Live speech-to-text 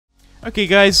Okay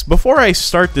guys, before I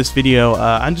start this video,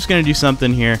 I'm just going to do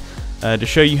something here to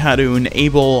show you how to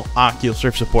enable Oculus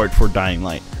Rift support for Dying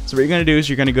Light. So what you're going to do is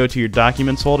you're going to go to your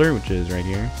Documents folder, which is right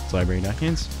here, it's Library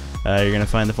Documents. You're going to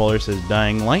find the folder that says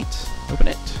Dying Light, open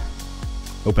it,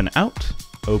 open out,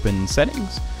 open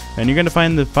Settings, and you're going to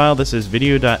find the file that says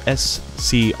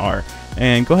video.scr.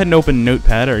 And go ahead and open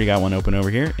Notepad, I already got one open over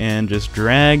here, and just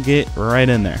drag it right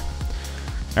in there.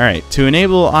 Alright, to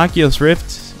enable Oculus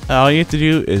Rift, all you have to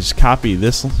do is copy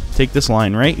this, take this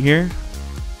line right here,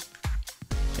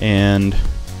 and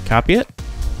copy it,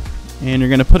 and you're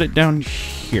going to put it down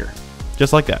here,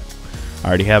 just like that. I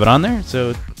already have it on there,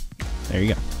 so there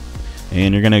you go.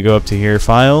 And you're going to go up to here,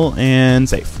 File, and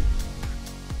Save.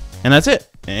 And that's it,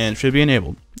 and it should be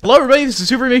enabled. Hello everybody, this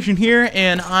is Hoopermation here,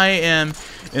 and I am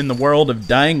in the world of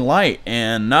Dying Light,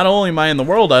 and not only am I in the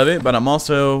world of it, but I'm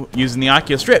also using the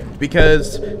Oculus Rift,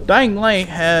 because Dying Light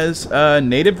has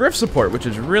native Rift support, which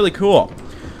is really cool.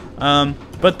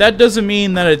 But that doesn't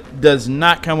mean that it does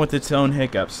not come with its own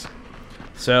hiccups.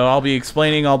 So I'll be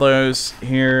explaining all those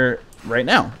here right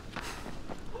now.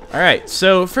 Alright,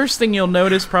 so first thing you'll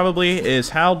notice probably is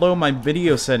how low my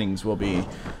video settings will be.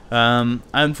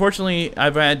 Unfortunately,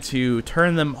 I've had to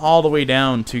turn them all the way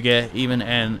down to get even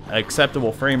an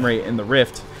acceptable frame rate in the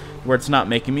Rift where it's not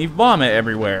making me vomit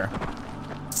everywhere.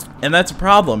 And that's a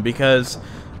problem because,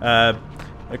 of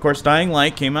course, Dying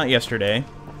Light came out yesterday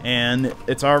and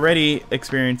it's already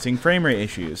experiencing frame rate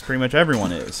issues. Pretty much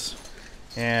everyone is.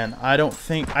 And I like to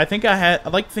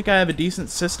think I have a decent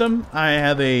system. I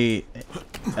have a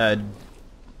Intel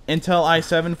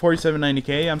i7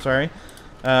 4790K, I'm sorry,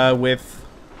 with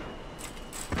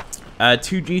 2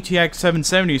 GTX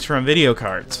 770s from video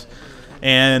cards,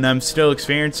 and I'm still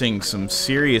experiencing some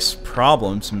serious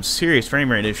problems, some serious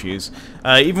frame rate issues,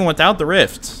 even without the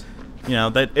Rift. You know,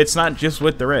 that it's not just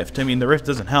with the Rift. I mean, the Rift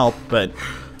doesn't help, but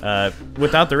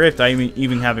without the Rift, I'm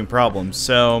even having problems.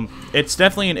 So it's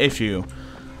definitely an issue.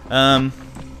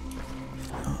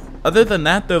 Other than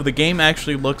that, though, the game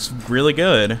actually looks really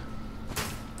good.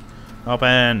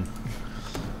 Open.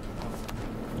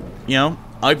 You know,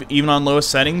 even on lowest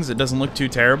settings, it doesn't look too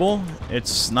terrible.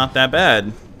 It's not that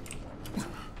bad.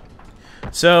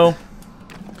 So,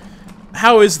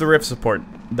 how is the Rift support,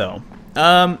 though?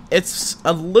 It's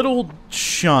a little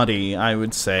shoddy, I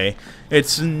would say.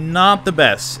 It's not the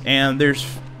best, and there's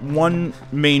one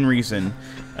main reason.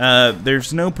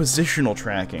 There's no positional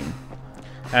tracking.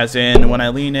 As in, when I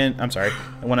lean in,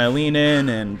 when I lean in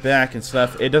and back and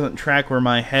stuff, it doesn't track where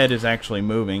my head is actually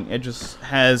moving. It just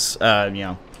has, you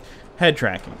know, head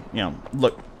tracking, you know,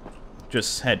 look,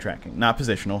 just head tracking, not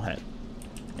positional head.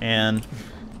 And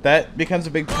that becomes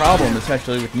a big problem,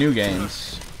 especially with new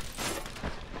games.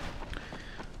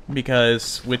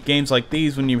 Because with games like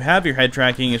these, when you have your head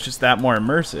tracking, it's just that more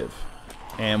immersive.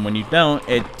 And when you don't,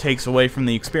 it takes away from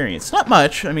the experience. Not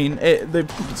much, I mean,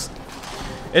 it's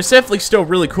definitely still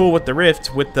really cool with the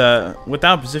Rift, without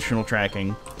positional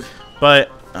tracking.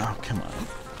 But, oh, come on.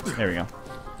 There we go.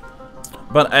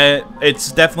 But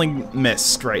it's definitely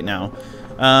missed right now.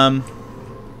 I'm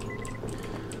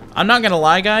not gonna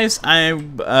lie, guys.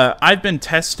 I've been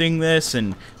testing this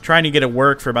and trying to get it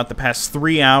work for about the past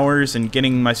 3 hours and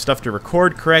getting my stuff to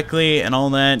record correctly and all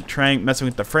that, messing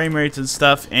with the frame rates and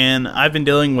stuff. And I've been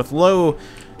dealing with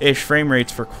low-ish frame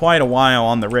rates for quite a while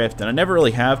on the Rift, and I never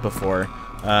really have before.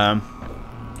 I'm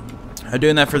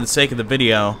doing that for the sake of the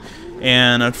video.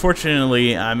 And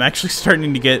unfortunately, I'm actually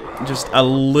starting to get just a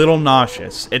little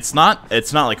nauseous. It's not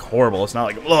like horrible. It's not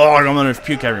like, oh, I'm gonna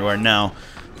puke everywhere. No,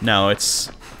 it's.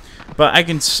 But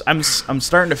I'm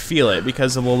starting to feel it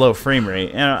because of the low frame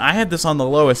rate. And I had this on the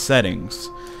lowest settings,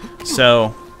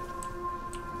 so.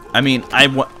 I mean,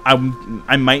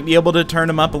 I might be able to turn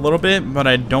them up a little bit, but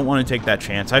I don't want to take that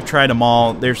chance. I've tried them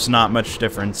all. There's not much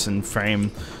difference in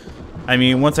frame. I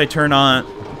mean, once I turn up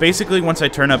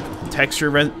texture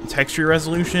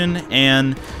resolution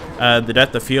and the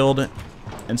depth of field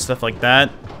and stuff like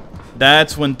that,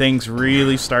 that's when things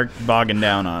really start bogging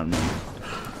down on me,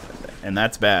 and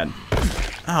that's bad.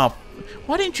 Oh,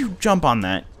 why didn't you jump on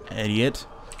that, idiot?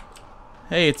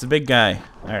 Hey, it's a big guy.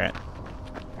 All right.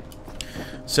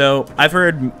 So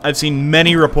I've seen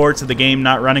many reports of the game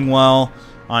not running well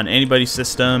on anybody's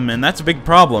system, and that's a big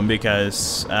problem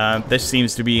because this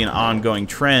seems to be an ongoing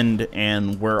trend,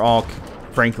 and we're all,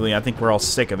 frankly, I think we're all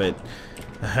sick of it,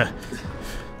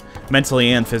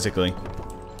 mentally and physically,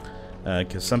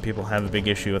 because some people have a big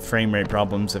issue with frame rate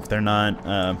problems if they're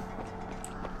not,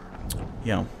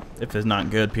 you know, if it's not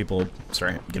good, people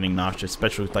start getting nauseous,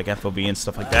 especially with like FOV and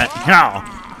stuff like that.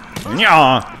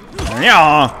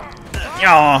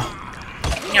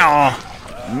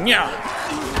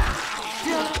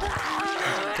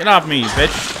 Get off me,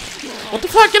 bitch. What the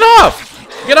fuck? Get off!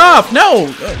 Get off! No!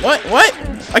 What? What?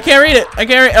 I can't read it. I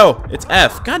can't read. Oh, it's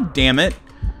F. God damn it.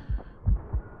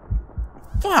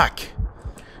 Fuck.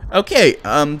 Okay,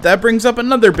 that brings up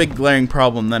another big glaring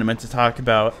problem that I meant to talk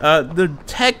about. The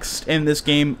text in this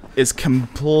game is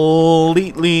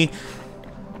completely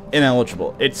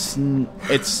ineligible. It's not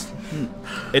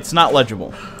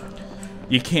legible.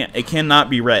 It cannot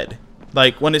be read.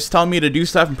 Like, when it's telling me to do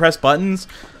stuff and press buttons,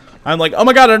 I'm like, oh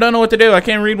my god, I don't know what to do. I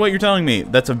can't read what you're telling me.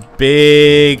 That's a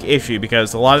big issue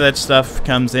because a lot of that stuff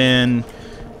comes in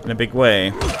a big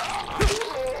way.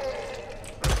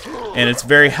 And it's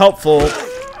very helpful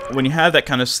when you have that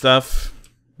kind of stuff,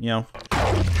 you know,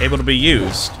 able to be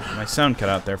used. My sound cut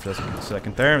out there for a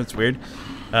second there. That's weird.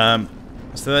 So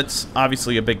that's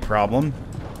obviously a big problem.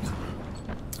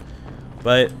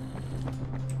 But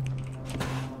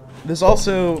there's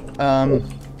also,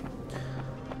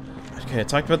 okay, I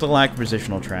talked about the lack of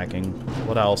positional tracking.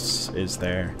 What else is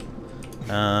there?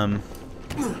 I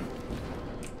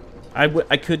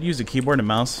could use a keyboard and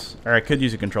mouse, or I could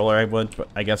use a controller. I would, but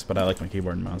I like my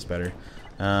keyboard and mouse better.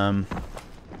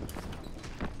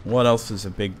 What else is a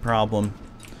big problem?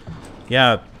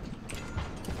 Yeah,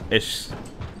 it's.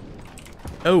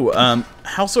 Oh,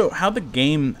 how the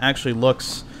game actually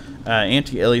looks,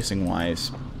 anti-aliasing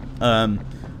wise.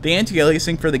 The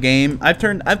anti-aliasing for the game, I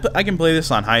can play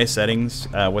this on highest settings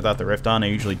without the Rift on. I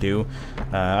usually do.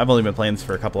 I've only been playing this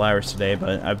for a couple hours today,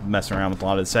 but I've messed around with a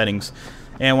lot of the settings.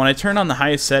 And when I turn on the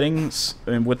highest settings,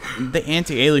 with the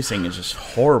anti-aliasing is just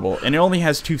horrible. And it only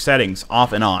has 2 settings,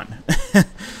 off and on.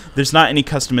 There's not any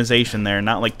customization there,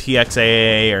 not like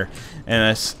TXAA or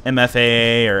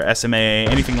MFAA or SMA,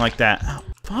 anything like that. Oh,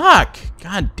 fuck!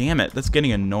 God damn it, that's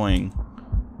getting annoying.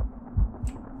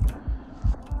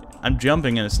 I'm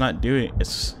jumping and it's not doing.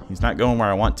 He's not going where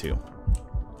I want to.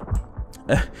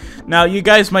 Now you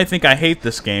guys might think I hate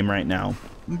this game right now,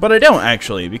 but I don't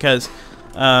actually, because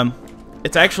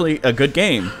it's actually a good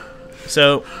game.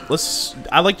 So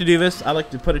I like to do this. I like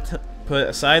to put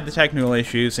aside the technical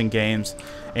issues in games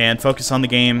and focus on the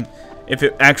game if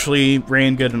it actually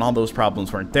ran good and all those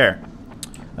problems weren't there.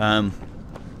 And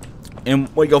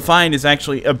what you'll find is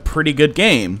actually a pretty good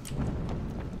game.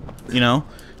 You know,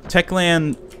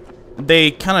 Techland.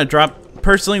 They kind of dropped,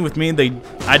 personally with me, I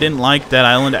didn't like that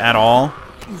island at all.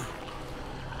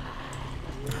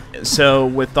 So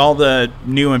with all the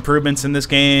new improvements in this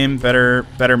game, better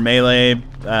melee,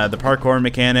 the parkour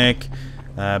mechanic,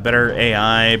 better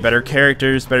AI, better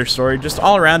characters, better story, just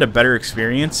all around a better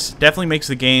experience, definitely makes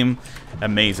the game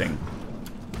amazing.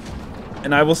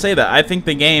 And I will say that I think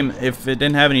the game, if it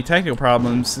didn't have any technical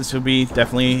problems, this would be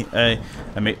definitely a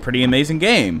pretty amazing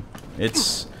game.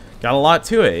 It's got a lot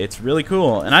to it. It's really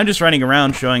cool. And I'm just running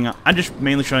around I'm just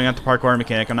mainly showing out the parkour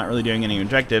mechanic. I'm not really doing any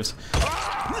objectives.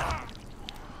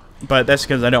 But that's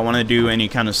because I don't want to do any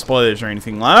kind of spoilers or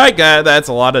anything like that. That's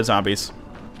a lot of zombies.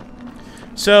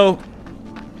 So,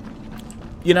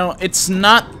 you know, it's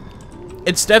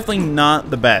definitely not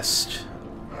the best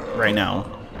right now.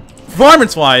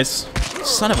 Performance-wise,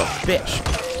 son of a bitch.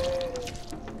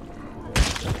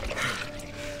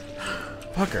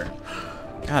 Fucker.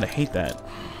 God, I hate that.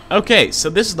 Okay, so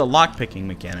this is the lock-picking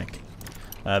mechanic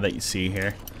that you see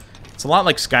here. It's a lot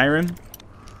like Skyrim,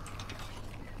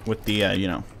 with the, you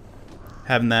know,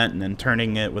 having that and then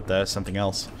turning it with something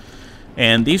else.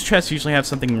 And these chests usually have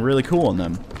something really cool in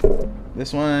them.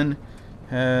 This one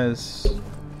has...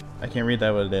 I can't read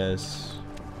that what it is.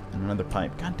 And another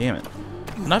pipe. God damn it.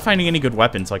 I'm not finding any good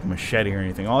weapons like a machete or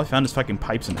anything. All I found is fucking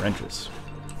pipes and wrenches.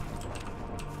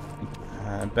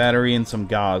 Battery and some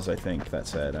gauze, I think that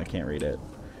said. I can't read it.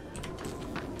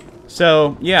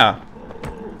 So, yeah.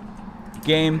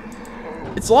 Game.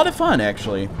 It's a lot of fun,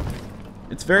 actually.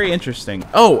 It's very interesting.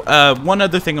 Oh, one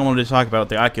other thing I wanted to talk about,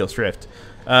 the Oculus Rift.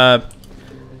 In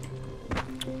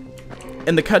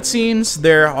the cutscenes,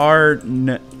 there are...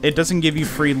 it doesn't give you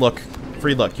free look.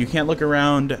 You can't look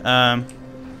around in a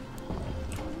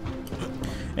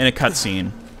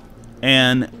cutscene.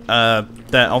 And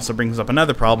that also brings up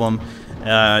another problem.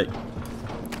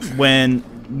 When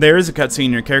there is a cutscene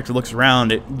and your character looks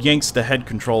around, it yanks the head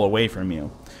control away from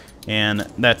you. And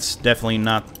that's definitely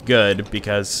not good,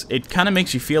 because it kind of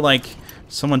makes you feel like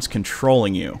someone's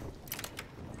controlling you.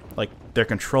 Like they're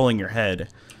controlling your head.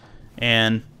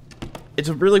 And it's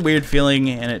a really weird feeling,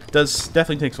 and it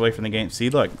definitely takes away from the game. See,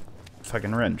 look.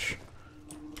 Fucking wrench.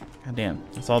 God damn.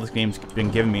 That's all this game's been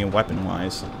giving me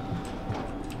weapon-wise.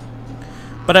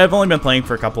 But I've only been playing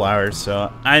for a couple hours,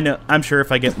 so I'm sure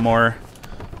if I get more...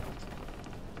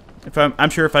 I'm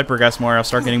sure if I progress more, I'll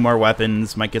start getting more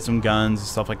weapons, might get some guns and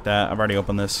stuff like that. I've already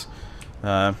opened this.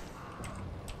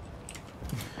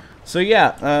 So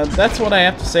yeah, that's what I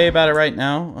have to say about it right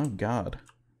now. Oh god.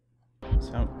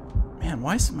 Sound, man,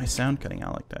 why is my sound cutting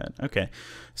out like that? Okay.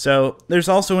 So there's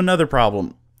also another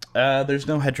problem. There's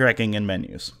no head tracking in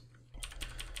menus.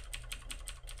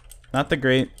 Not the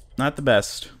great, not the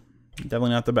best. Definitely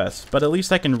not the best. But at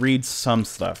least I can read some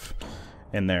stuff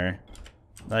in there.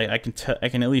 I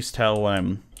can at least tell what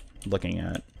I'm looking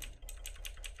at.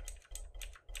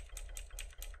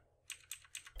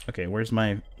 Okay, where's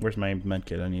my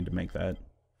medkit? I need to make that.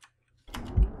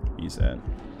 Use that.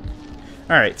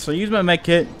 Alright, so use my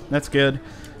medkit. That's good.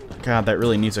 God, that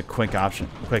really needs a quick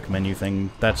menu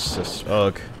thing. That's just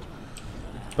ugh.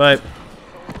 But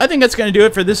I think that's gonna do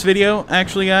it for this video,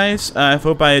 actually, guys. I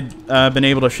hope I had been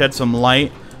able to shed some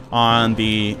light on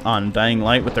Dying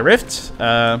Light with the Rift.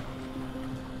 I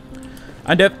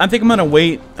think I'm gonna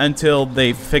wait until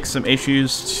they fix some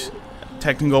issues,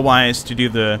 technical-wise,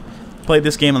 to play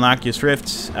this game on the Oculus Rift.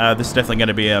 This is definitely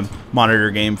gonna be a monitor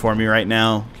game for me right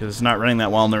now because it's not running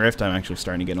that well on the Rift. I'm actually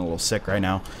starting to get a little sick right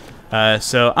now.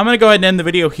 So I'm gonna go ahead and end the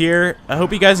video here. I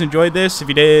hope you guys enjoyed this. If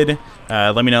you did,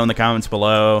 let me know in the comments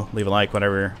below. Leave a like,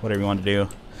 whatever you want to do.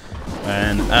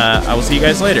 And I will see you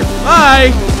guys later.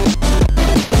 Bye!